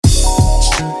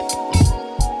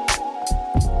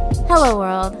Hello,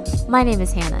 world. My name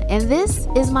is Hannah, and this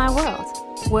is my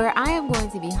world, where I am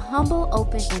going to be humble,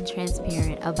 open, and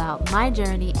transparent about my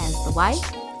journey as the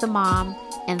wife, the mom,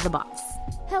 and the boss.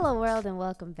 Hello, world, and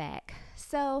welcome back.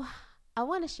 So, I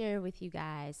want to share with you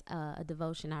guys a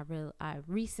devotion I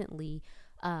recently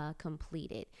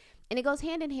completed. And it goes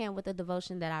hand in hand with a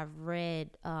devotion that I've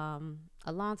read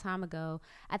a long time ago.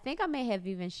 I think I may have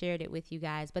even shared it with you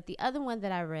guys, but the other one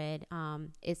that I read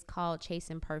is called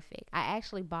Chasing Perfect. I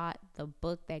actually bought the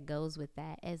book that goes with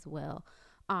that as well.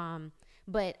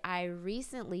 But I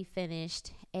recently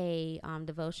finished a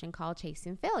devotion called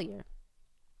Chasing Failure.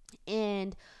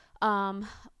 And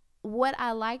what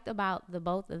I liked about the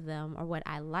both of them, or what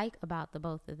I like about the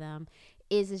both of them,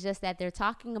 is just that they're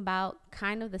talking about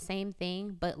kind of the same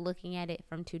thing, but looking at it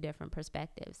from two different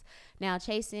perspectives. Now,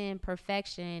 Chasing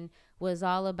Perfection was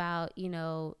all about,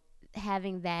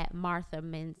 having that Martha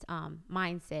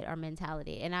mindset or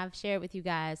mentality. And I've shared with you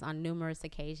guys on numerous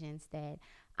occasions that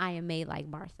I am made like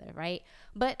Martha, right?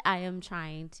 But I am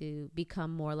trying to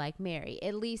become more like Mary,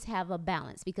 at least have a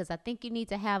balance, because I think you need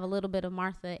to have a little bit of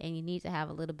Martha and you need to have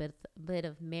a little bit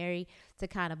of Mary to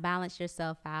kind of balance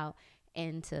yourself out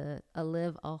and to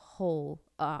live a whole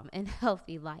and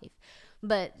healthy life.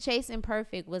 But Chasing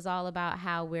Perfect was all about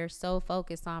how we're so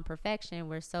focused on perfection.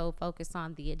 We're so focused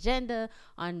on the agenda,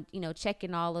 on,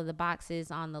 checking all of the boxes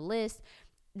on the list,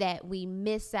 that we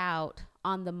miss out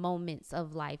on the moments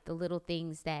of life, the little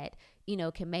things that,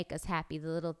 can make us happy, the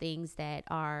little things that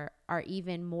are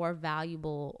even more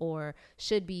valuable or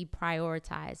should be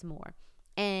prioritized more.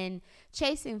 And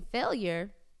Chasing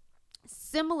Failure,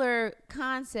 similar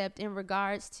concept in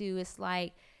regards to, it's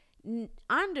like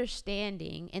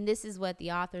understanding, and this is what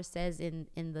the author says in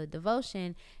the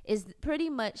devotion, is pretty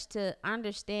much to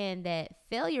understand that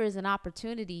failure is an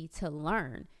opportunity to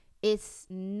learn. It's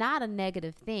not a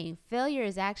negative thing. Failure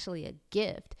is actually a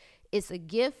gift. It's a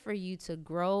gift for you to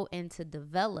grow and to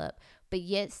develop, but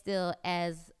yet still,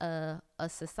 as a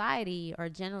society, or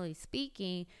generally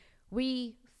speaking,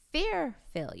 we fear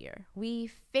failure. We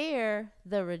fear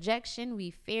the rejection. We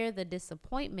fear the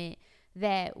disappointment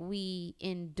that we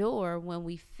endure when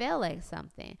we fail at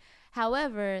something.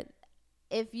 However,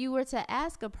 if you were to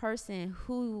ask a person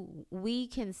who we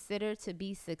consider to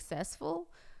be successful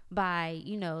by,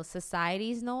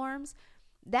 society's norms,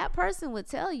 that person would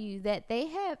tell you that they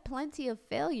had plenty of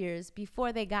failures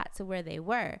before they got to where they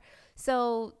were.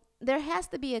 So there has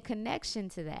to be a connection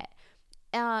to that.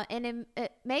 And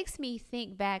it makes me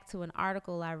think back to an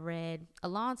article I read a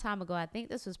long time ago. I think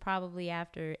this was probably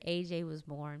after AJ was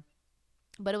born.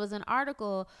 But it was an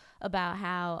article about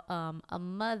how a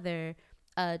mother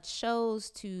chose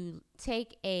to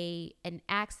take an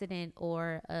accident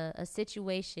or a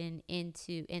situation and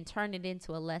turn it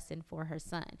into a lesson for her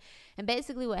son. And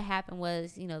basically what happened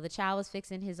was, the child was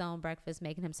fixing his own breakfast,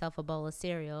 making himself a bowl of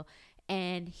cereal,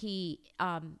 and he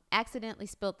accidentally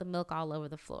spilt the milk all over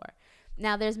the floor.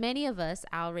 Now, there's many of us,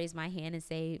 I'll raise my hand and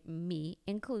say me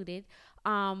included,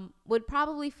 would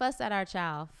probably fuss at our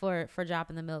child for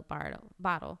dropping the milk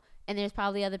bottle. And there's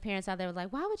probably other parents out there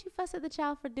like, why would you fuss at the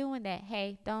child for doing that?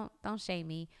 Hey, don't shame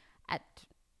me.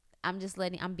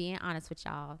 I'm being honest with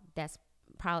y'all. That's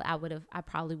probably, I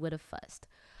probably would have fussed.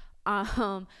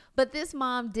 But this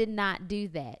mom did not do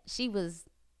that. She was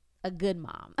a good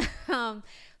mom.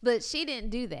 But she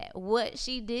didn't do that. What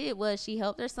she did was she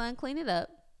helped her son clean it up.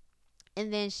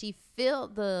 And then she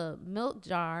filled the milk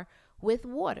jar with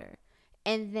water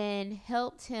and then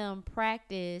helped him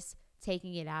practice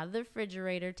taking it out of the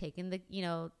refrigerator, taking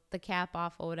the cap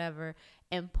off or whatever,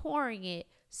 and pouring it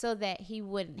so that he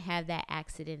wouldn't have that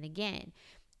accident again.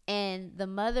 And the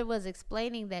mother was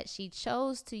explaining that she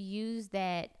chose to use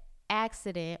that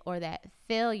accident or that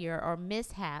failure or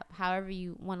mishap, however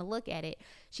you want to look at it.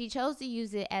 She chose to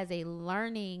use it as a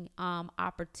learning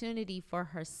opportunity for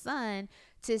her son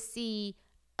to see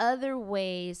other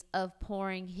ways of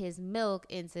pouring his milk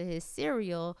into his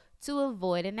cereal to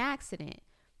avoid an accident.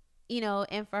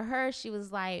 And for her, she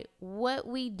was like, what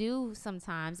we do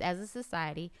sometimes as a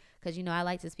society, because, I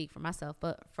like to speak for myself,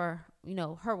 but for,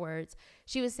 her words,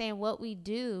 she was saying what we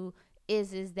do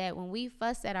is that when we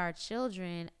fuss at our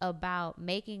children about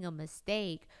making a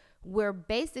mistake, we're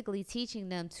basically teaching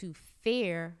them to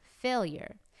fear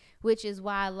failure, which is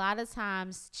why a lot of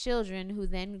times children who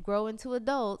then grow into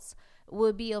adults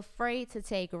would be afraid to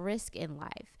take risk in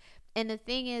life. And the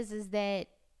thing is that,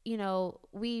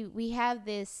 we have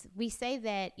this, we say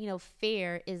that,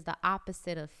 fear is the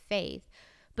opposite of faith,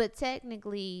 but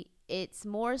technically it's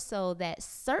more so that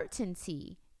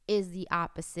certainty is the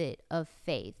opposite of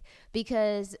faith,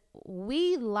 because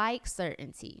we like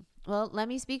certainty. Well, let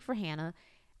me speak for Hannah.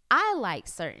 I like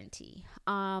certainty.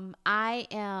 I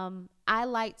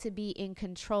like to be in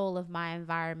control of my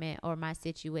environment or my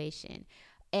situation.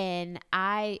 And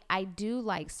I do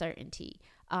like certainty.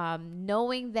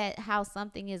 Knowing that how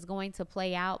something is going to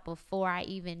play out before I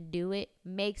even do it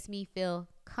makes me feel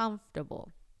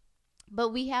comfortable. But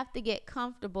we have to get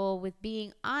comfortable with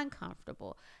being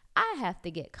uncomfortable. I have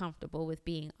to get comfortable with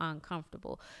being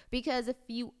uncomfortable, because if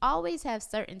you always have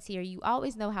certainty or you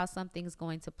always know how something's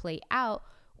going to play out,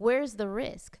 where's the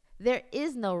risk? There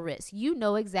is no risk. You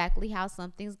know exactly how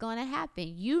something's going to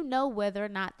happen. You know whether or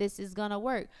not this is going to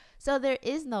work. So there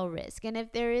is no risk. And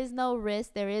if there is no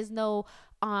risk, there is no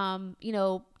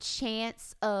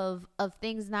chance of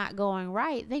things not going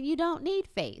right, then you don't need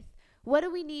faith. What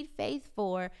do we need faith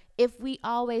for if we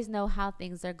always know how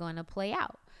things are going to play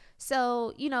out?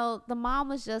 So, the mom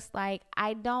was just like,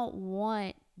 I don't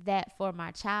want that for my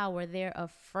child where they're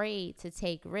afraid to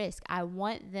take risk. I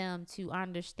want them to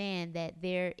understand that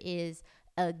there is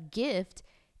a gift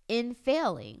in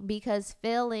failing, because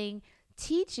failing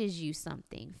teaches you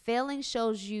something. Failing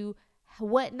shows you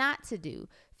what not to do.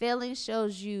 Failing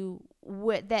shows you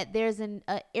that there's an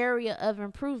area of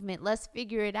improvement. Let's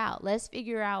figure it out. Let's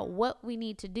figure out what we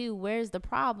need to do. Where's the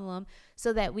problem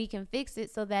so that we can fix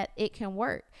it so that it can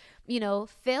work.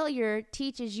 Failure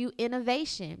teaches you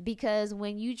innovation, because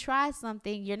when you try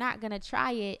something, you're not going to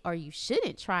try it, or you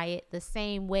shouldn't try it the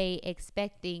same way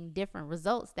expecting different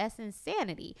results. That's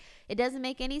insanity. It doesn't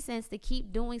make any sense to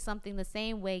keep doing something the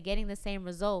same way, getting the same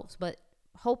results, but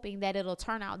hoping that it'll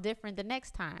turn out different the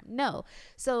next time. No.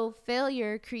 So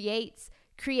failure creates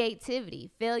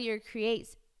creativity. Failure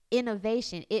creates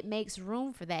innovation. It makes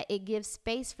room for that. It gives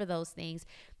space for those things.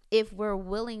 If we're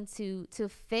willing to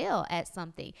fail at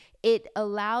something, it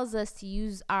allows us to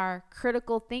use our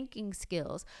critical thinking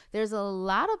skills. There's a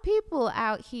lot of people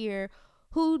out here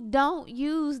who don't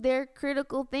use their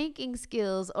critical thinking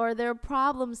skills or their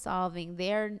problem solving.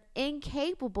 They're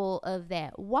incapable of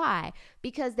that. Why?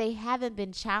 Because they haven't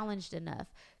been challenged enough.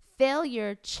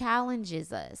 Failure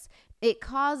challenges us. It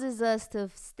causes us to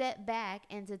step back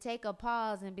and to take a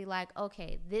pause and be like,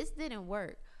 okay, this didn't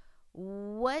work.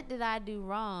 What did I do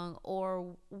wrong,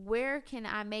 or where can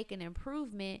I make an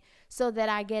improvement so that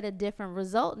I get a different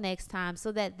result next time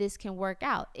so that this can work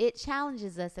out? It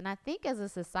challenges us. And I think as a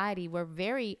society, we're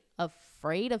very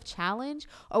afraid of challenge,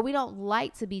 or we don't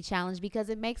like to be challenged because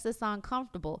it makes us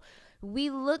uncomfortable. We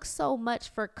look so much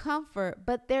for comfort,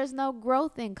 but there's no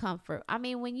growth in comfort. I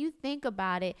mean, when you think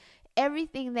about it,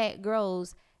 everything that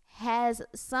grows has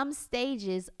some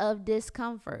stages of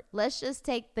discomfort. Let's just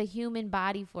take the human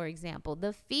body, for example,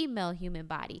 the female human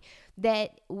body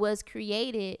that was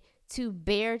created to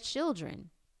bear children.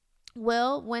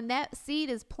 Well, when that seed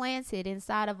is planted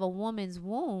inside of a woman's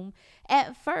womb,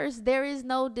 at first there is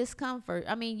no discomfort.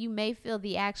 I mean, you may feel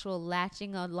the actual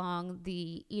latching along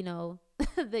the,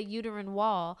 the uterine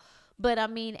wall, but I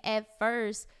mean, at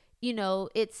first,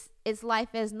 it's life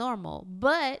as normal.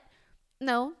 But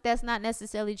no, that's not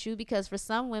necessarily true, because for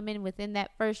some women within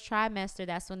that first trimester,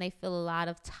 that's when they feel a lot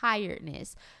of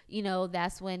tiredness.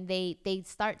 That's when they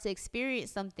start to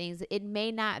experience some things. It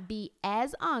may not be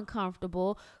as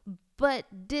uncomfortable,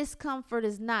 but discomfort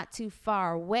is not too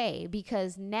far away,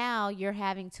 because now you're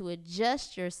having to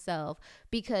adjust yourself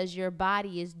because your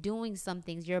body is doing some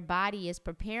things. Your body is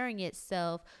preparing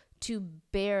itself to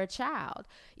bear a child,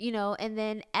 and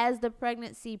then as the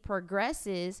pregnancy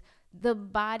progresses, the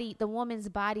woman's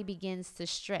body begins to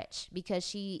stretch, because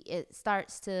it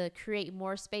starts to create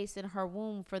more space in her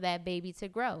womb for that baby to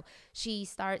grow. She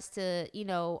starts to,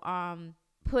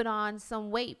 put on some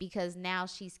weight because now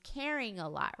she's carrying a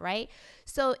lot, right?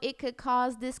 So it could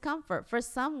cause discomfort. For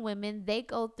some women, they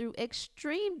go through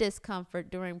extreme discomfort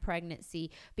during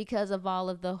pregnancy because of all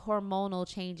of the hormonal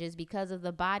changes, because of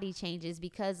the body changes,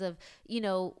 because of,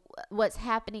 what's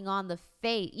happening on the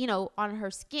face, on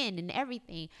her skin and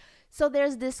everything. So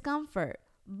there's discomfort,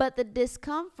 but the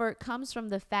discomfort comes from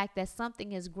the fact that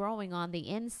something is growing on the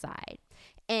inside.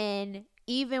 And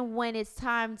even when it's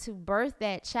time to birth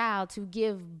that child, to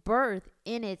give birth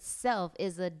in itself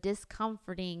is a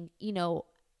discomforting,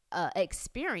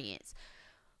 experience.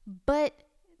 But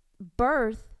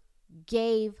birth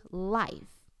gave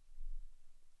life.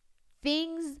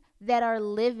 Things that are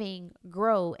living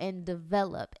grow and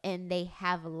develop, and they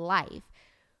have life.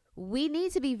 We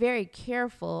need to be very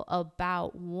careful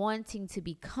about wanting to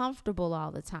be comfortable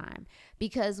all the time,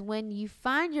 because when you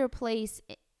find yourself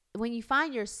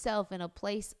in a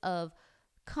place of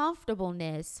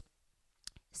comfortableness,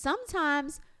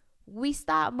 sometimes we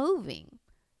stop moving.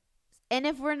 And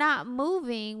if we're not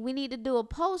moving, we need to do a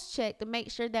pulse check to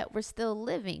make sure that we're still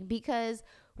living, because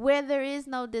Where there is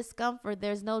no discomfort,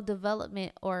 there's no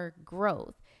development or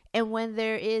growth. And when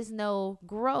there is no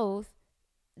growth,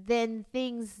 then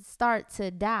things start to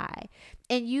die.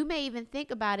 And you may even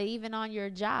think about it, even on your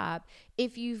job.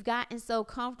 If you've gotten so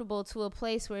comfortable to a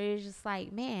place where you're just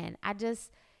like, man,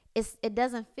 it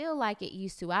doesn't feel like it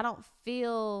used to. I don't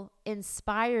feel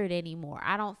inspired anymore.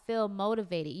 I don't feel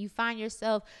motivated. You find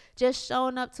yourself just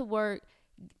showing up to work.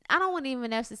 I don't want to even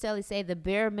necessarily say the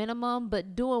bare minimum,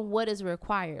 but doing what is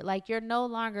required. Like, you're no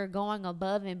longer going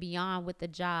above and beyond with the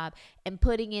job and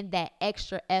putting in that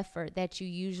extra effort that you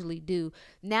usually do.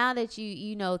 Now that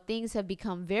you know, things have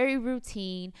become very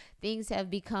routine, things have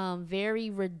become very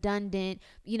redundant.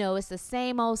 You know, it's the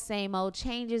same old,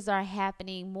 changes are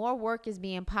happening. More work is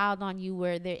being piled on you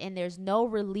and there's no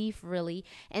relief really.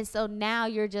 And so now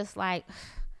you're just like,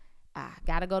 I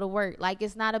gotta go to work. Like,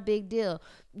 it's not a big deal.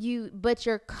 But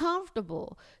you're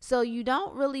comfortable. So you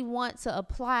don't really want to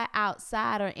apply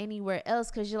outside or anywhere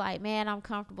else because you're like, man, I'm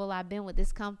comfortable. I've been with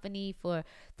this company for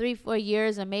 3-4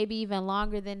 years or maybe even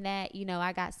longer than that. You know,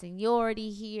 I got seniority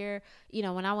here. You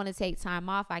know, when I want to take time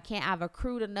off, I've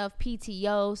accrued enough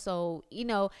PTO. So, you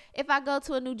know, if I go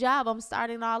to a new job, I'm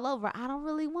starting all over. I don't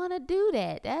really want to do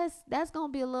that. That's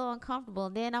going to be a little uncomfortable.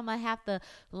 And then I'm going to have to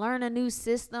learn a new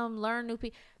system, learn new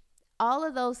people. All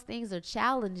of those things are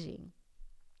challenging.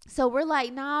 So we're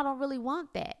like, nah, I don't really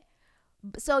want that.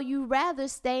 So you rather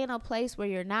stay in a place where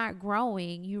you're not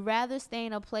growing. You rather stay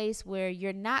in a place where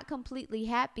you're not completely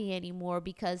happy anymore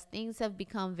because things have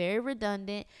become very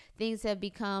redundant. Things have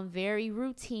become very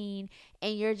routine.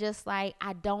 And you're just like,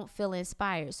 I don't feel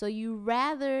inspired. So you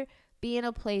rather be in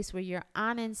a place where you're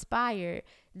uninspired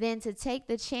than to take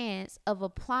the chance of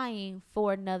applying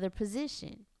for another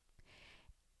position.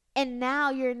 And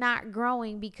now you're not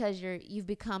growing because you've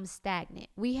become stagnant.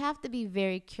 We have to be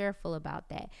very careful about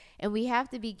that. And we have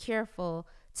to be careful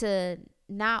to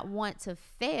not want to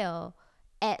fail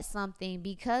at something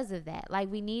because of that. Like,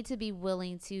 we need to be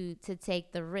willing to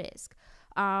take the risk.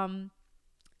 I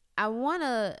want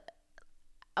to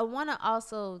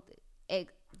also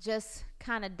just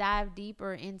kind of dive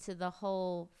deeper into the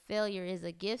whole failure is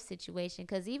a gift situation,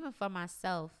 because even for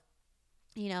myself,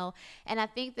 you know, and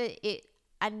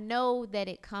I know that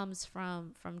it comes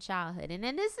from childhood. And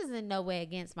then this is in no way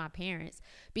against my parents,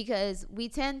 because we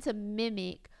tend to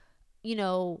mimic, you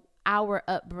know, our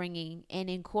upbringing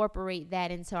and incorporate that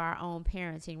into our own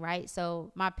parenting, right?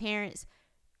 So my parents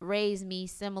raised me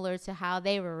similar to how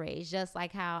they were raised, just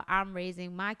like how I'm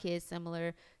raising my kids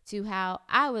similar to how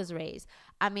I was raised.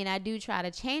 I mean, I do try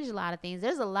to change a lot of things.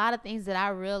 There's a lot of things that I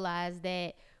realized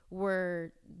that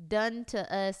were done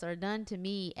to us or done to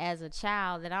me as a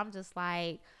child that I'm just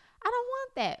like, I don't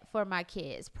want that for my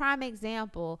kids. Prime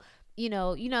example, you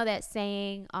know that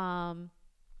saying,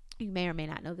 you may or may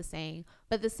not know the saying,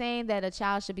 but the saying that a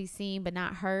child should be seen but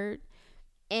not heard.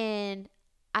 And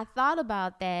I thought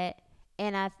about that,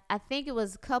 and I think it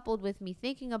was coupled with me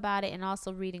thinking about it and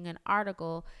also reading an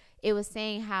article. It was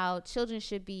saying how children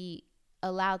should be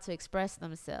allowed to express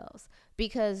themselves,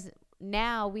 because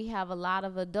now we have a lot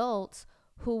of adults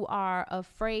who are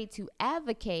afraid to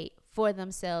advocate for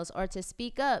themselves or to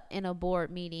speak up in a board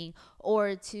meeting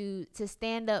or to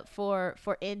stand up for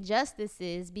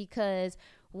injustices, because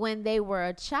when they were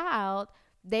a child,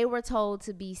 they were told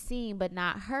to be seen but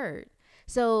not heard.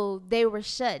 So they were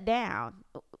shut down.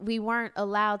 We weren't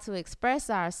allowed to express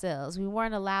ourselves. We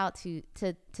weren't allowed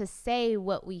to say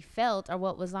what we felt or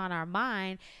what was on our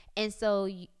mind. And so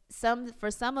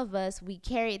for some of us, we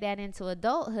carried that into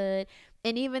adulthood.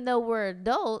 And even though we're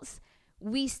adults,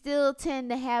 we still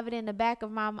tend to have it in the back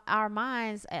of our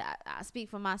minds. I speak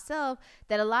for myself,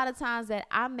 that a lot of times that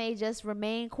I may just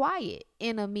remain quiet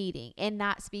in a meeting and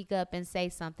not speak up and say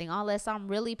something unless I'm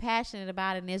really passionate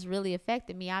about it and it's really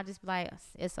affected me. I'll just be like,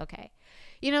 it's okay.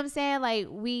 You know what I'm saying? Like,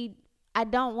 I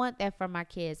don't want that for my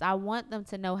kids. I want them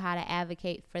to know how to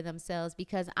advocate for themselves,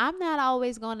 because I'm not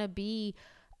always going to be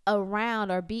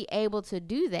around or be able to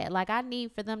do that. Like, I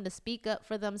need for them to speak up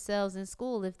for themselves in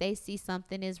school if they see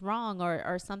something is wrong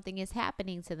or something is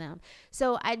happening to them.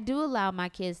 So I do allow my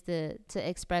kids to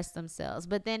express themselves,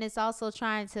 but then it's also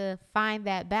trying to find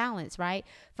that balance, right?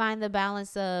 Find the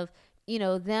balance of, you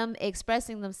know, them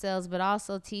expressing themselves, but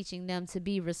also teaching them to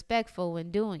be respectful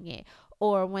when doing it.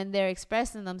 Or when they're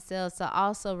expressing themselves, to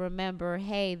also remember,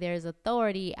 hey, there's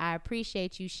authority. I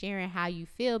appreciate you sharing how you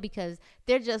feel, because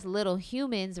they're just little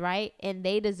humans, right? And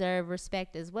they deserve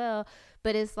respect as well.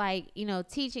 But it's like, you know,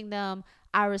 teaching them,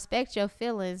 I respect your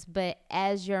feelings, but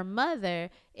as your mother,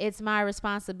 it's my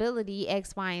responsibility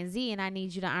X, Y, and Z, and I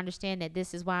need you to understand that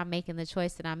this is why I'm making the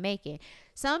choice that I'm making.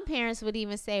 Some parents would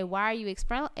even say, why are you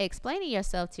explaining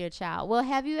yourself to your child? Well,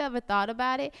 have you ever thought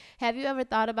about it? Have you ever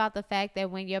thought about the fact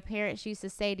that when your parents used to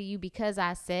say to you, because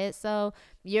I said so,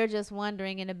 you're just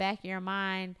wondering in the back of your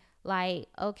mind, like,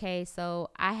 okay,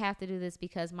 so I have to do this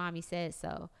because mommy said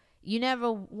so. You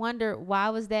never wonder, why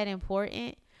was that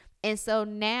important? And so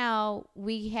now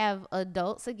we have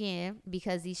adults again,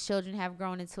 because these children have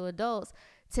grown into adults,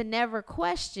 to never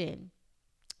question.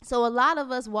 So a lot of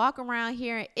us walk around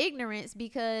here in ignorance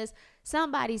because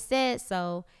somebody said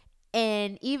so.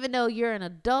 And even though you're an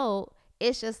adult,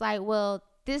 it's just like, well,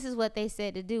 this is what they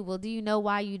said to do. Well, do you know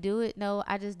why you do it? No,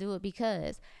 I just do it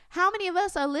because. How many of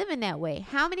us are living that way?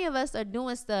 How many of us are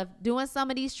doing stuff, doing some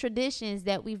of these traditions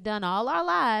that we've done all our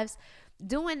lives,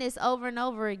 doing this over and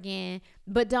over again,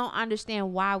 but don't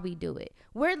understand why we do it?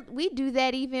 We do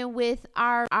that even with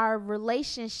our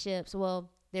relationships. Well,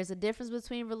 there's a difference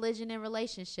between religion and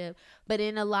relationship, but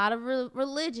in a lot of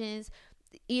religions,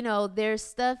 there's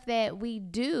stuff that we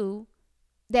do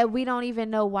that we don't even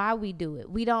know why we do it.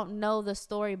 We don't know the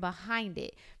story behind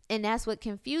it. And that's what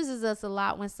confuses us a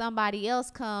lot when somebody else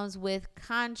comes with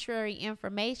contrary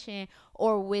information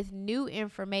or with new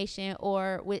information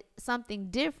or with something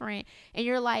different. And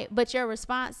you're like, but your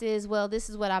response is, well, this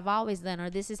is what I've always done, or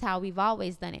this is how we've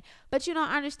always done it. But you don't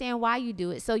understand why you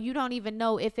do it. So you don't even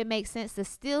know if it makes sense to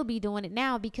still be doing it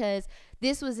now, because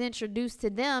this was introduced to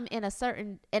them in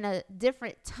a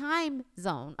different time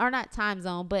zone, or not time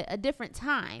zone, but a different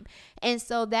time. And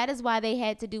so that is why they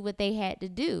had to do what they had to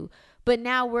do. But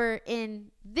now we're in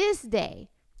this day.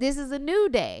 This is a new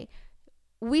day.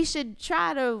 We should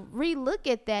try to relook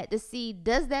at that to see,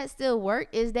 does that still work?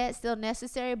 Is that still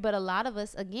necessary? But a lot of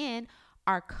us, again,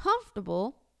 are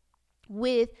comfortable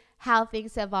with how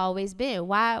things have always been.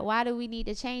 Why do we need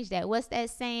to change that? What's that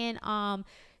saying?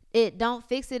 It don't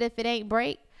fix it if it ain't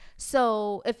break.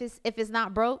 So if it's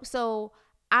not broke. So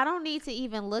I don't need to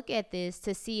even look at this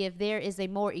to see if there is a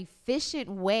more efficient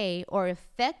way or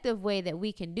effective way that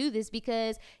we can do this,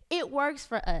 because it works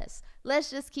for us.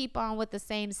 Let's just keep on with the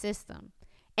same system.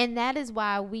 And that is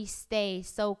why we stay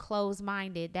so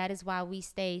closed-minded. That is why we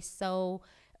stay so,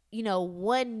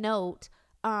 one note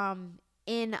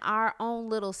in our own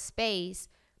little space,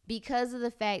 because of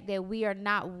the fact that we are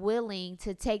not willing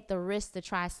to take the risk to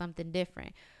try something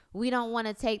different. We don't want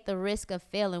to take the risk of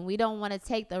failing. We don't want to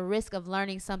take the risk of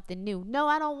learning something new. No,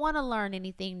 I don't want to learn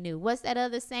anything new. What's that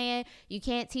other saying? You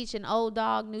can't teach an old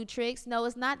dog new tricks. No,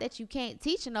 it's not that you can't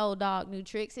teach an old dog new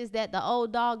tricks. It's that the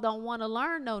old dog don't want to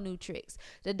learn no new tricks.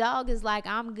 The dog is like,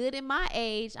 I'm good in my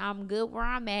age. I'm good where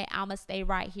I'm at. I'm going to stay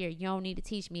right here. You don't need to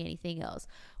teach me anything else.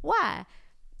 Why?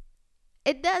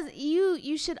 It does.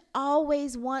 You should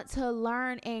always want to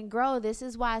learn and grow. This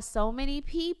is why so many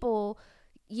people,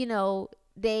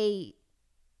 they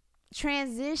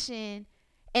transition.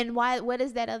 And what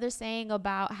is that other saying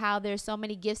about how there's so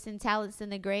many gifts and talents in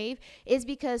the grave? Is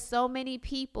because so many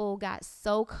people got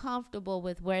so comfortable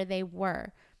with where they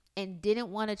were and didn't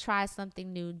want to try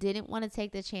something new, didn't want to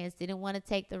take the chance, didn't want to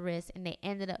take the risk, and they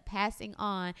ended up passing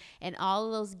on, and all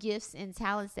of those gifts and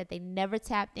talents that they never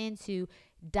tapped into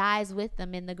dies with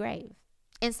them in the grave.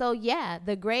 And so, yeah,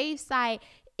 the grave site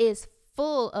is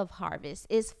full of harvest,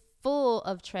 is full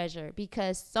of treasure,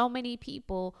 because so many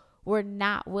people were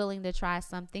not willing to try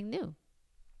something new.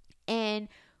 And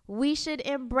we should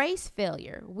embrace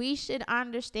failure. We should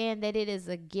understand that it is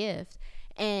a gift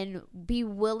and be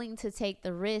willing to take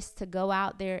the risk to go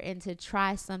out there and to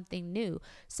try something new.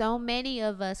 So many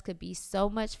of us could be so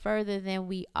much further than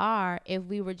we are if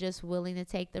we were just willing to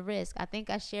take the risk. I think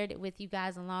I shared it with you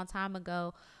guys a long time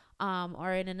ago,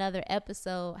 or in another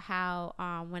episode, how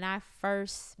when I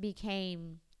first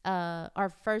became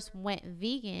or first went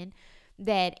vegan,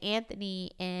 that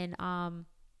Anthony and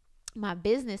my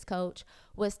business coach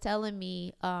was telling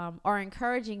me or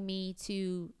encouraging me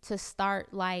to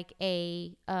start like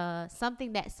a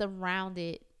something that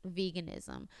surrounded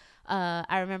veganism.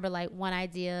 I remember like one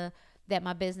idea that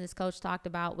my business coach talked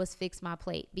about was Fix My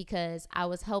Plate, because I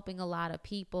was helping a lot of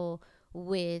people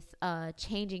with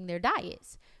changing their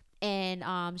diets.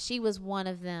 And she was one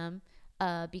of them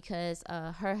because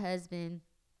her husband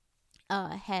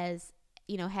has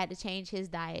had to change his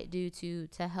diet due to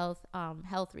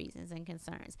health reasons and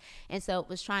concerns. And so it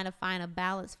was trying to find a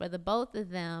balance for the both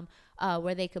of them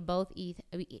where they could both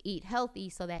eat healthy,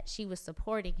 so that she was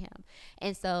supporting him.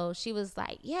 And so she was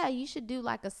like, yeah, you should do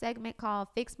like a segment called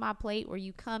Fix My Plate, where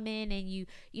you come in and you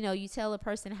tell a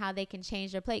person how they can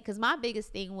change their plate. Because my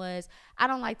biggest thing was, I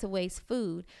don't like to waste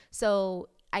food. So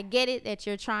I get it that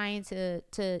you're trying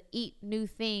to eat new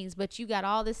things, but you got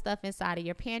all this stuff inside of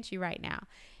your pantry right now.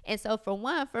 And so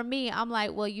for me, I'm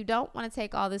like, well, you don't want to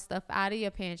take all this stuff out of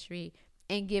your pantry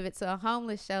and give it to a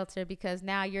homeless shelter, because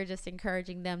now you're just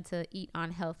encouraging them to eat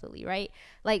unhealthily, right?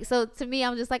 Like, so to me,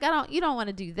 I'm just like, you don't want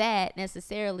to do that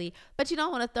necessarily, but you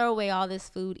don't want to throw away all this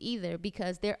food either,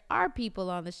 because there are people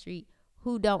on the street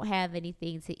who don't have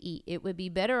anything to eat. It would be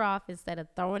better off, instead of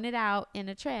throwing it out in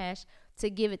the trash, to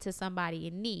give it to somebody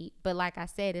in need. But like I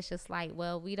said, it's just like,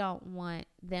 well, we don't want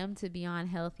them to be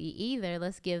unhealthy either.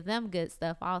 Let's give them good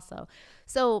stuff also.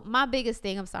 So my biggest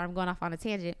thing, I'm sorry, I'm going off on a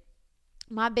tangent.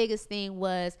 My biggest thing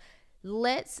was,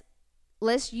 let's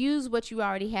use what you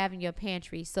already have in your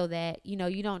pantry, so that,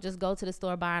 you don't just go to the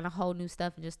store buying a whole new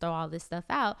stuff and just throw all this stuff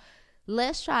out.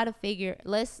 Let's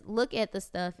look at the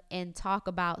stuff and talk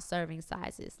about serving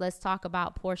sizes. Let's talk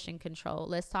about portion control.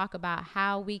 Let's talk about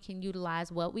how we can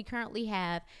utilize what we currently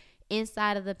have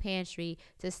inside of the pantry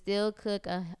to still cook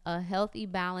a healthy,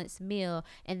 balanced meal.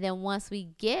 And then once we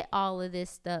get all of this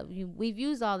stuff, we've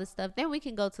used all this stuff, then we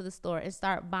can go to the store and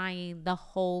start buying the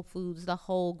whole foods, the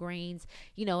whole grains,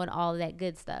 and all of that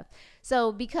good stuff.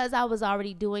 So because I was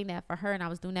already doing that for her, and I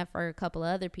was doing that for a couple of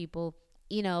other people,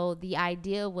 the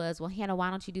idea was, well, Hannah, why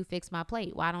don't you do Fix My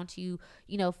Plate? Why don't you,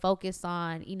 focus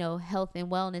on, health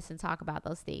and wellness and talk about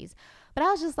those things? But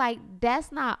I was just like,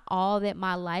 that's not all that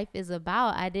my life is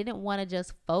about. I didn't want to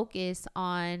just focus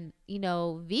on,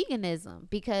 veganism,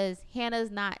 because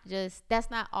that's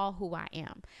not all who I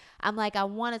am. I'm like, I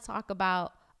want to talk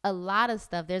about a lot of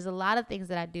stuff. There's a lot of things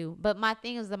that I do, but my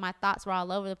thing is that my thoughts were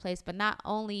all over the place. But not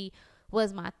only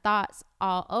was my thoughts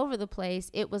all over the place,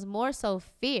 it was more so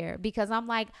fear, because I'm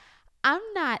like, I'm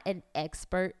not an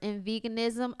expert in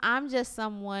veganism. I'm just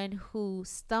someone who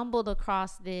stumbled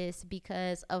across this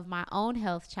because of my own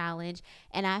health challenge,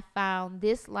 and I found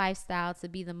this lifestyle to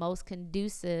be the most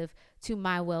conducive to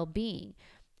my well-being.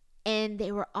 And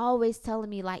they were always telling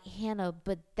me, like, Hannah,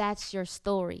 but that's your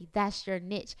story. That's your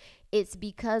niche. It's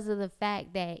because of the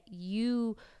fact that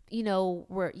you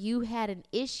had an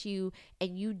issue,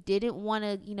 and you didn't want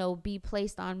to, be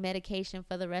placed on medication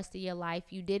for the rest of your life.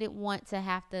 You didn't want to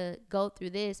have to go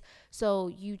through this. So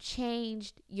you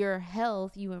changed your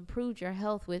health. You improved your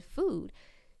health with food.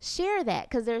 Share that,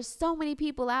 because there's so many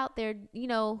people out there,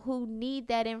 who need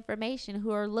that information, who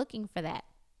are looking for that.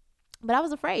 But I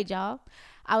was afraid, y'all.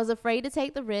 I was afraid to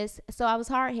take the risk. So I was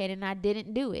hard-headed and I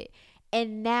didn't do it.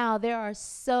 And now there are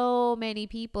so many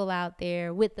people out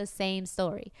there with the same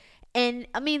story. And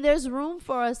I mean, there's room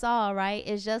for us all, right?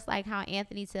 It's just like how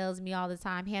Anthony tells me all the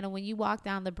time, Hannah, when you walk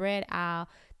down the bread aisle,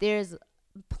 there's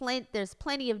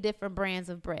plenty of different brands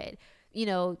of bread.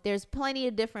 There's plenty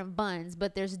of different buns,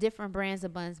 but there's different brands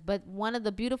of buns. But one of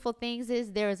the beautiful things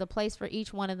is there is a place for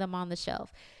each one of them on the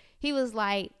shelf. He was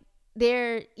like,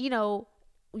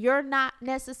 you're not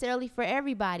necessarily for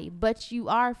everybody, but you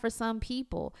are for some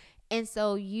people. And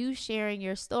so you sharing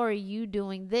your story, you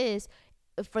doing this,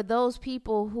 for those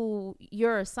people who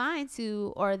you're assigned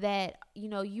to, or that,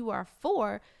 you are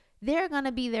for, they're going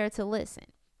to be there to listen.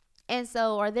 And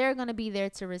so, or they're going to be there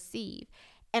to receive.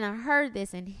 And I heard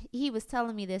this, and he was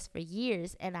telling me this for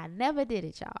years, and I never did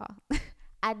it, y'all.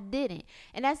 I didn't.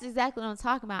 And that's exactly what I'm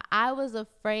talking about. I was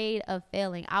afraid of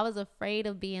failing. I was afraid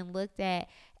of being looked at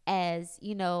as,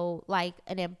 like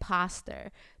an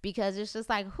imposter, because it's just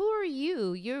like, who are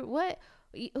you?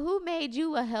 Who made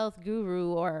you a health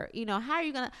guru? Or, how are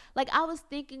you going to, like, I was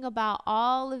thinking about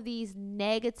all of these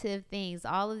negative things,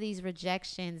 all of these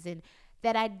rejections, and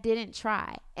that I didn't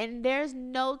try. And there's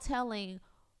no telling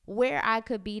where I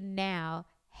could be now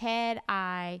had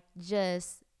I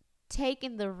just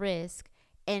taken the risk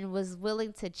and was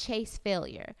willing to chase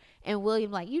failure. And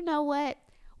William, like, you know what?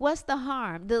 What's the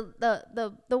harm?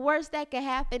 The worst that could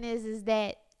happen is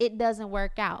that it doesn't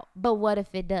work out. But what if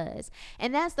it does?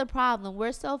 And that's the problem.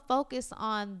 We're so focused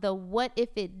on the what if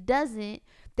it doesn't,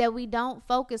 that we don't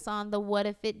focus on the what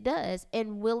if it does,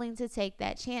 and willing to take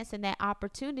that chance and that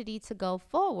opportunity to go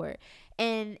forward.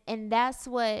 And that's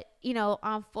what,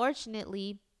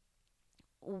 unfortunately,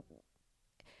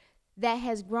 that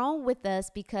has grown with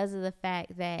us, because of the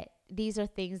fact that these are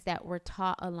things that were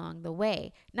taught along the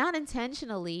way, not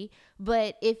intentionally,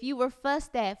 but if you were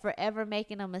fussed at for ever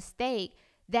making a mistake,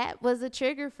 that was a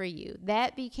trigger for you.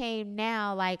 That became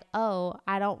now like, oh,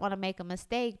 I don't want to make a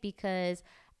mistake, because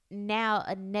now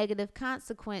a negative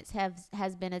consequence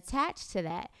has been attached to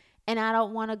that. And I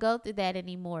don't want to go through that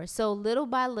anymore. So little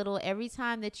by little, every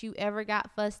time that you ever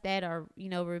got fussed at, or,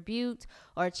 rebuked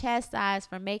or chastised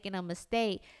for making a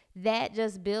mistake, that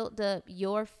just built up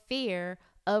your fear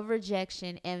of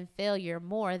rejection and failure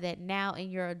more, that now in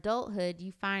your adulthood,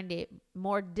 you find it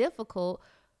more difficult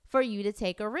for you to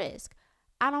take a risk.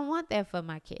 I don't want that for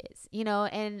my kids,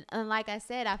 and like I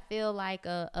said, I feel like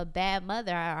a bad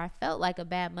mother, or I felt like a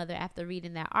bad mother after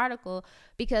reading that article,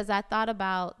 because I thought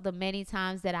about the many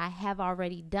times that I have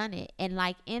already done it. And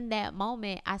like in that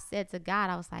moment, I said to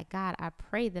God, I was like, God, I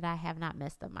pray that I have not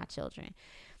messed up my children.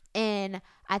 And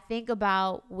I think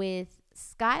about with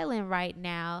Skylin right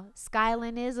now,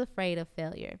 Skylin is afraid of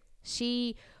failure.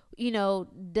 She,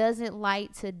 doesn't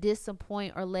like to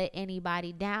disappoint or let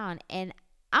anybody down. And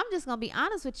I'm just going to be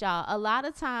honest with y'all. A lot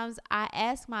of times I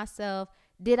ask myself,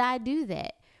 did I do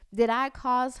that? Did I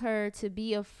cause her to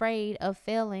be afraid of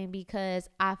failing because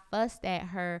I fussed at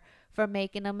her for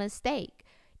making a mistake?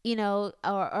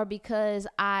 Or because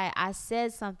I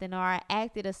said something, or I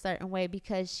acted a certain way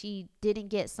because she didn't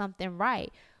get something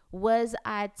right. Was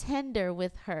I tender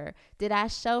with her? Did I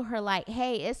show her like,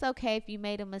 hey, it's okay if you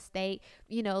made a mistake,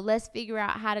 let's figure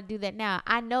out how to do that now.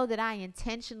 I know that I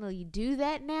intentionally do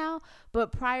that now,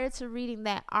 but prior to reading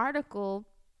that article,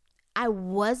 I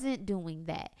wasn't doing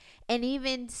that. And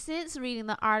even since reading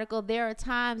the article, there are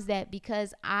times that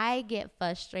because I get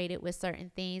frustrated with certain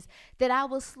things, that I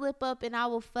will slip up and I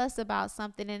will fuss about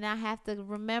something, and I have to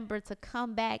remember to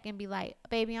come back and be like,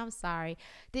 baby, I'm sorry,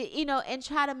 and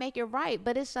try to make it right.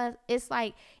 But it's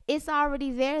like it's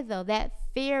already there though. That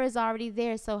fear is already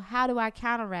there. So how do I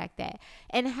counteract that?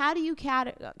 And how do you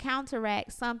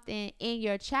counteract something in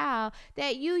your child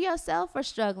that you yourself are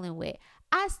struggling with?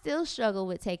 I still struggle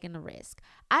with taking a risk.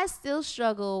 I still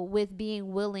struggle with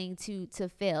being willing to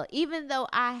fail. Even though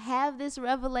I have this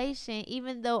revelation,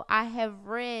 even though I have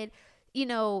read,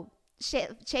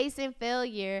 Chasing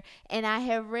Failure, and I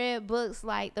have read books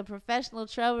like The Professional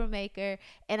Troublemaker,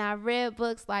 and I read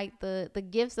books like the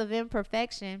Gifts of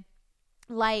Imperfection.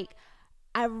 Like,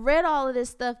 I read all of this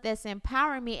stuff that's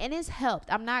empowering me, and it's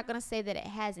helped. I'm not going to say that it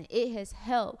hasn't. It has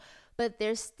helped. But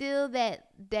there's still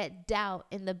that doubt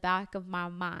in the back of my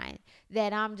mind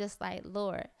that I'm just like,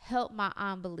 Lord, help my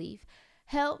unbelief.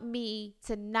 Help me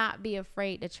to not be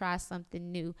afraid to try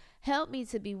something new. Help me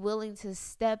to be willing to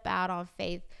step out on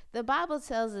faith. The Bible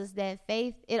tells us that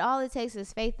faith, all it takes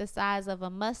is faith the size of a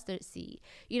mustard seed.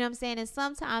 You know what I'm saying? And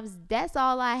sometimes that's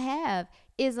all I have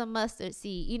is a mustard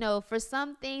seed. For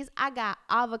some things, I got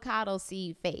avocado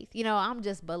seed faith. I'm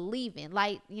just believing.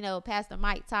 Like, Pastor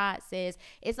Mike Todd says,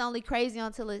 it's only crazy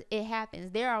until it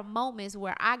happens. There are moments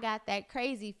where I got that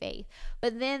crazy faith.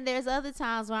 But then there's other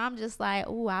times where I'm just like,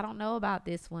 oh, I don't know about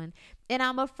this one. And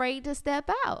I'm afraid to step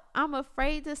out. I'm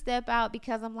afraid to step out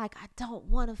because I'm like, I don't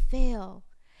want to fail.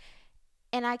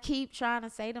 And I keep trying to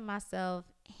say to myself,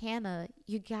 Hannah,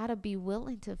 you got to be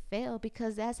willing to fail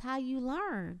because that's how you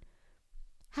learn.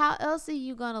 How else are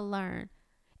you going to learn?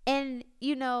 And,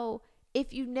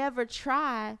 if you never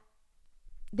try,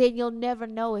 then you'll never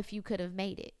know if you could have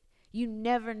made it. You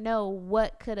never know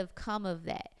what could have come of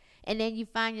that. And then you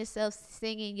find yourself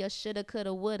singing your shoulda,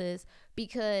 coulda, wouldas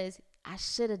because I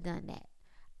should have done that.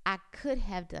 I could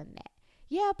have done that.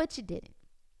 Yeah, but you didn't.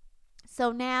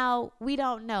 So now we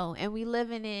don't know, and we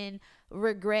living in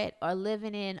regret or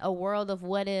living in a world of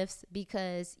what ifs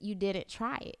because you didn't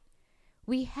try it.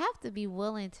 We have to be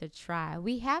willing to try.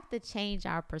 We have to change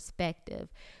our perspective.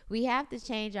 We have to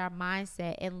change our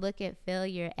mindset and look at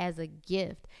failure as a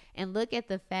gift and look at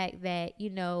the fact that,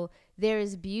 there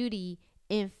is beauty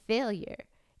in failure.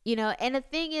 And the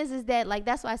thing is that, like,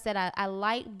 that's why I said I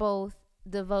like both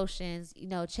devotions,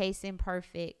 Chasing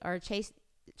Perfect or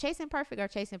Chasing Perfect or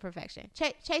Chasing Perfection.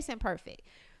 Chasing Perfect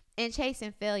and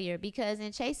Chasing Failure, because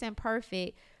in Chasing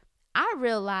Perfect, I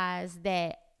realized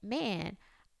that, man,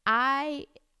 I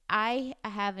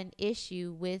have an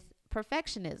issue with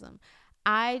perfectionism.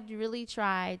 I really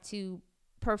try to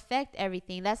perfect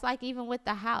everything. That's like even with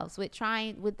the house, with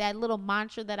that little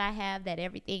mantra that I have, that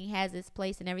everything has its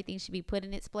place and everything should be put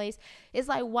in its place. It's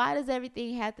like, why does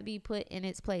everything have to be put in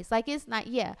its place? Like, it's not,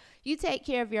 you take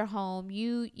care of your home,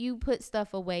 you put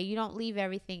stuff away, you don't leave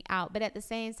everything out. But at the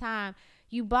same time,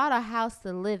 you bought a house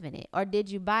to live in it, or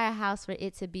did you buy a house for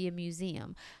it to be a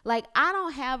museum? Like, I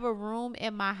don't have a room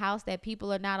in my house that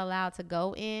people are not allowed to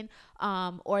go in,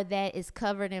 or that is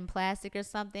covered in plastic or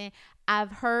something.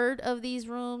 I've heard of these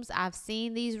rooms. I've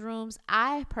seen these rooms.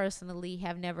 I personally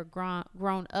have never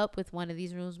grown up with one of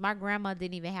these rooms. My grandma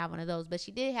didn't even have one of those, but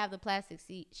she did have the plastic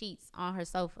sheets on her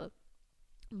sofa.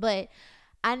 But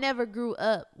I never grew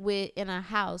up in a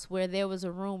house where there was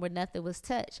a room where nothing was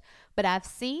touched. But I've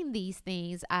seen these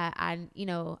things. I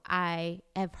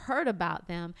have heard about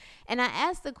them. And I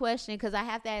asked the question because I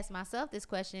have to ask myself this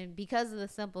question because of the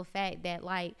simple fact that,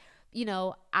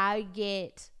 I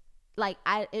get,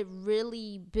 it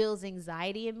really builds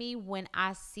anxiety in me when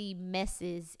I see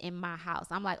messes in my house.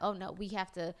 I'm like, oh no, we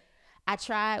have to, I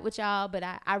tried with y'all, but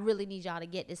I really need y'all to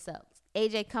get this up.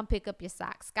 AJ, come pick up your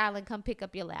socks. Skyland, come pick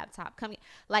up your laptop. Come,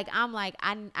 like, I'm like,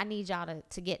 I need y'all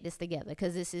to get this together,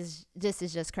 because this is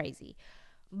just crazy.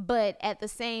 But at the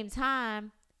same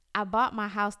time, I bought my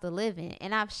house to live in.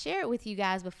 And I've shared with you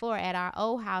guys before, at our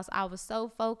old house, I was so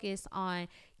focused on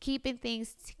keeping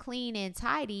things clean and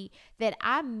tidy that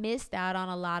I missed out on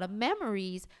a lot of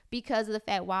memories, because of the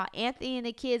fact, while Anthony and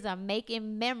the kids are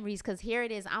making memories, because here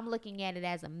it is, I'm looking at it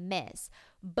as a mess,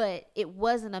 but it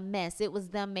wasn't a mess. It was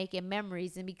them making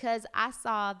memories. And because I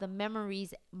saw the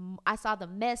memories, I saw the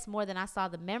mess more than I saw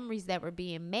the memories that were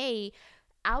being made,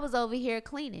 I was over here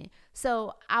cleaning.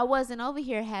 So I wasn't over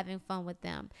here having fun with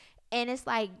them. And it's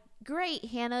like, great,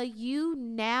 Hannah, you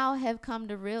now have come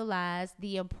to realize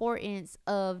the importance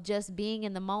of just being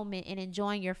in the moment and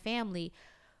enjoying your family.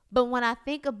 But when I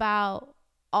think about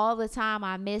all the time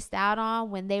I missed out on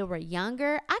when they were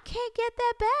younger, I can't get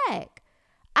that back.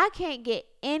 I can't get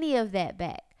any of that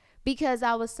back, because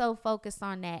I was so focused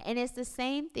on that. And it's the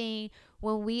same thing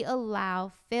when we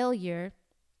allow failure,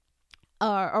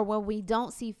 or when we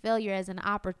don't see failure as an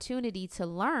opportunity to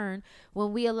learn,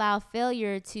 when we allow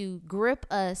failure to grip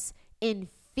us in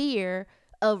fear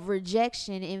of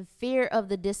rejection, in fear of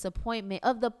the disappointment,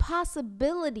 of the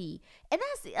possibility. And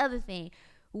that's the other thing.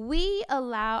 We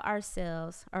allow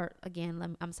ourselves, or again,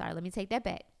 let me take that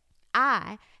back.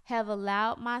 I have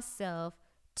allowed myself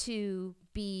to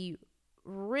be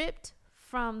ripped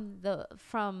from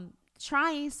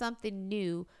trying something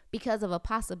new because of a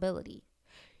possibility.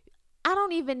 I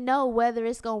don't even know whether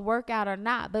it's going to work out or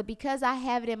not, but because I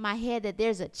have it in my head that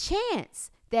there's a chance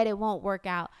that it won't work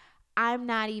out, I'm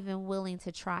not even willing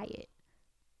to try it.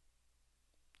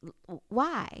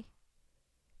 Why?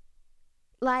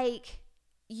 Like,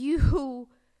 you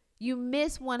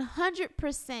miss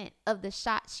 100% of the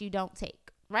shots you don't take,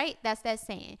 right? That's that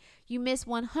saying. You miss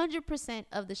 100%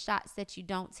 of the shots that you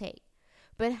don't take.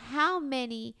 But how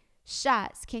many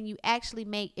shots can you actually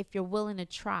make if you're willing to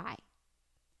try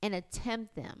and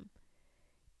attempt them?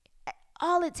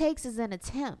 All it takes is an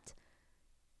attempt.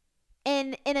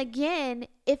 And again,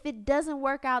 if it doesn't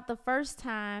work out the first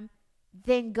time,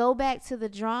 then go back to the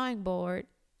drawing board,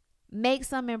 make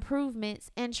some improvements,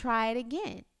 and try it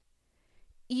again.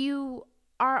 You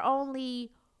are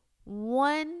only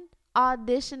one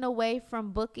audition away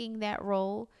from booking that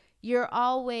role. You're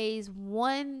always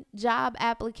one job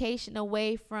application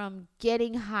away from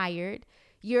getting hired.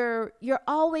 You're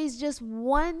always just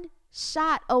one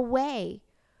shot away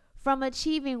from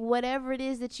achieving whatever it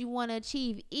is that you want to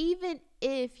achieve. Even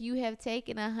if you have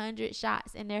taken 100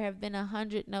 shots and there have been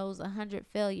 100 no's, 100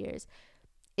 failures,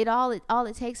 all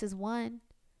it takes is one.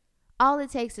 All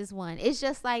it takes is one. It's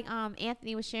just like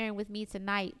Anthony was sharing with me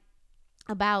tonight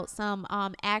about some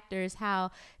actors,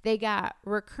 how they got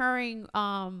recurring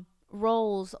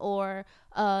roles or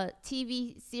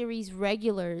TV series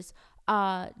regulars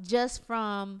just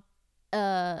from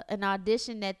an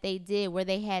audition that they did where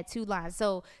they had 2 lines.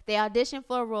 So they auditioned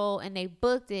for a role and they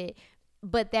booked it,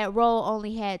 but that role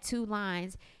only had 2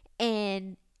 lines.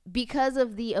 And because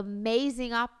of the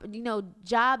amazing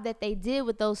job that they did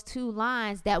with those 2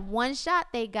 lines, that one shot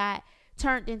they got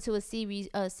turned into a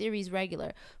series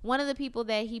regular. One of the people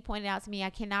that he pointed out to me, I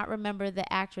cannot remember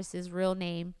the actress's real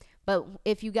name, but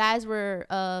if you guys were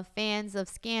fans of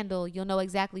Scandal, you'll know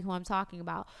exactly who I'm talking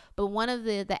about. But one of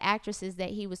the actresses that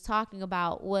he was talking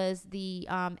about was the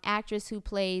actress who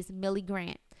plays Millie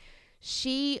Grant.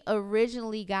 She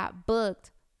originally got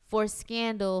booked for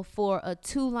Scandal for a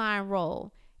 2-line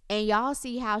role. And y'all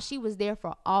see how she was there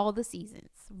for all the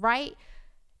seasons, right?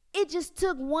 It just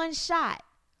took one shot.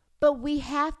 But we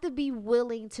have to be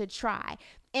willing to try.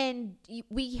 And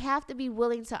we have to be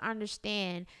willing to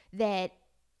understand that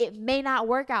it may not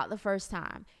work out the first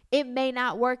time. It may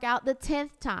not work out the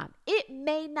 10th time. It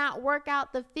may not work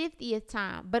out the 50th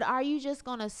time. But are you just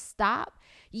going to stop?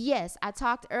 Yes, I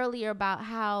talked earlier about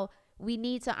how we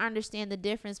need to understand the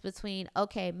difference between,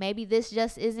 okay, maybe this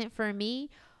just isn't for me,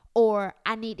 or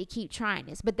I need to keep trying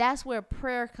this. But that's where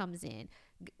prayer comes in.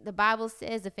 The Bible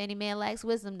says if any man lacks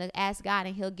wisdom, to ask God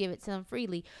and he'll give it to him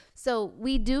freely. So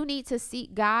we do need to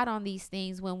seek God on these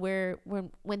things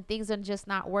when things are just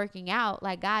not working out.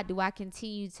 Like, God, do I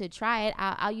continue to try it?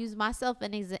 I'll use myself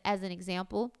as an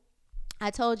example. I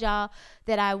told y'all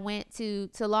that I went to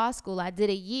law school. I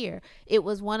did a year. It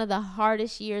was one of the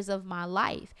hardest years of my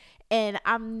life. And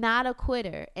I'm not a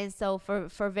quitter. And so for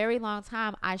a very long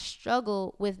time, I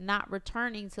struggled with not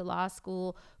returning to law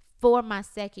school for my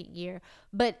second year.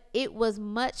 But it was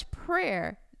much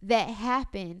prayer that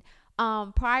happened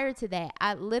prior to that.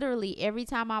 I literally, every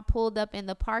time I pulled up in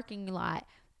the parking lot,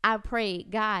 I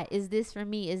prayed, God, is this for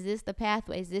me? Is this the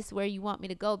pathway? Is this where you want me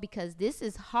to go? Because this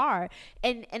is hard.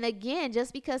 And again,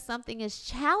 just because something is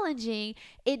challenging,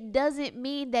 it doesn't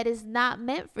mean that it's not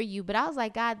meant for you. But I was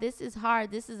like, God, this is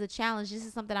hard. This is a challenge. This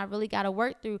is something I really got to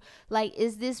work through. Like,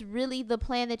 is this really the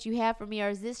plan that you have for me? Or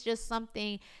is this just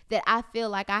something that I feel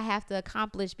like I have to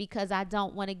accomplish because I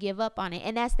don't want to give up on it?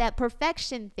 And that's that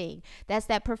perfection thing. That's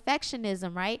that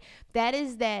perfectionism, right? That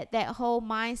is that whole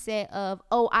mindset of,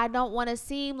 oh, I don't want to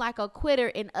seem like a quitter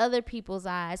in other people's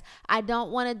eyes. I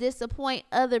don't want to disappoint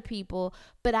other people.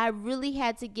 But I really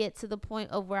had to get to the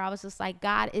point of where I was just like,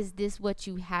 God, is this what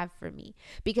you have for me?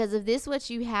 Because if this is what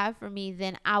you have for me,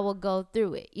 then I will go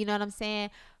through it. You know what I'm saying?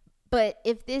 But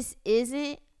if this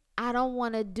isn't, I don't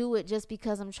want to do it just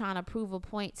because I'm trying to prove a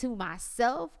point to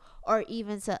myself or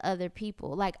even to other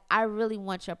people. Like, I really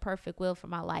want your perfect will for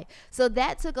my life. So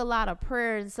that took a lot of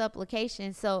prayer and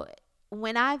supplication. So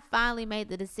when I finally made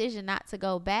the decision not to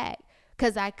go back,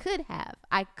 because I could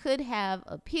have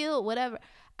appealed, whatever.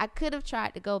 I could have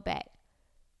tried to go back,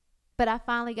 but I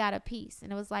finally got a peace,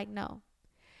 and it was like, no.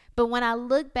 But when I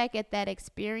look back at that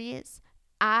experience,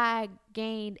 I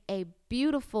gained a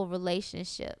beautiful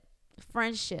relationship,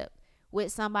 friendship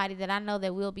with somebody that I know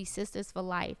that we'll be sisters for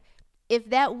life. If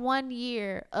that 1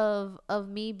 year of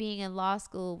me being in law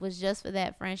school was just for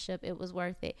that friendship, it was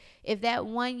worth it. If that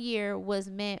 1 year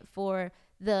was meant for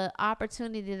the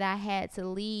opportunity that I had to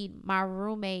lead my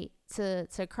roommate to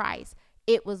Christ,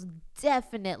 it was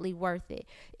definitely worth it.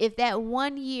 If that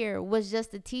 1 year was just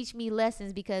to teach me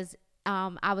lessons because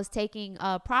I was taking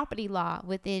property law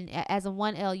within, as a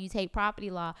 1L, you take property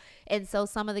law. And so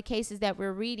some of the cases that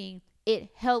we're reading, it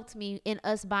helped me in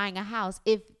us buying a house.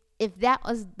 If that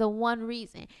was the one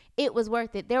reason, it was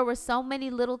worth it. There were so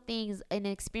many little things and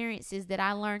experiences that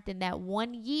I learned in that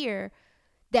 1 year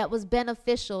that was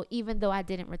beneficial, even though I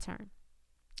didn't return.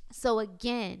 So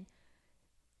again,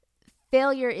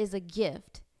 failure is a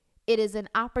gift. It is an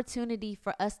opportunity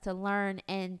for us to learn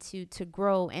and to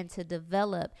grow and to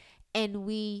develop. And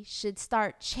we should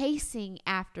start chasing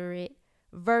after it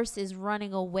versus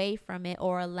running away from it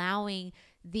or allowing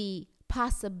the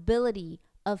possibility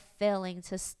of failing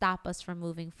to stop us from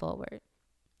moving forward.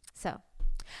 So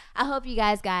I hope you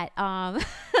guys got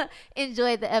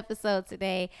enjoyed the episode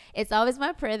today. It's always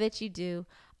my prayer that you do.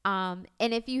 And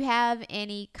if you have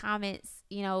any comments,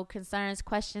 concerns,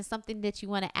 questions, something that you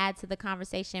want to add to the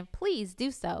conversation, please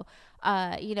do so.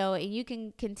 And you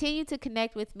can continue to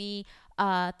connect with me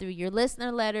through your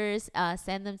listener letters.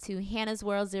 Send them to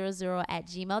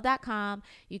hannahsworld00@gmail.com.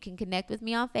 You can connect with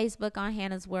me on Facebook on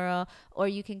Hannah's World, or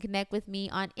you can connect with me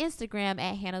on Instagram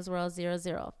at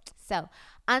hannahsworld00. So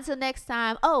until next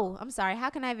time. Oh, I'm sorry.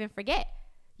 How can I even forget?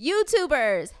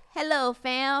 YouTubers. Hello,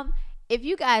 fam. If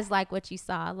you guys like what you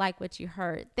saw, like what you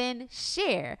heard, then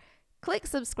share, click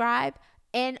subscribe,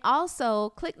 and also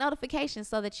click notifications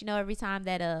so that you know every time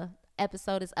that a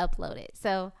episode is uploaded.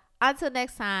 So until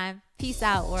next time, peace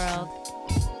out, world.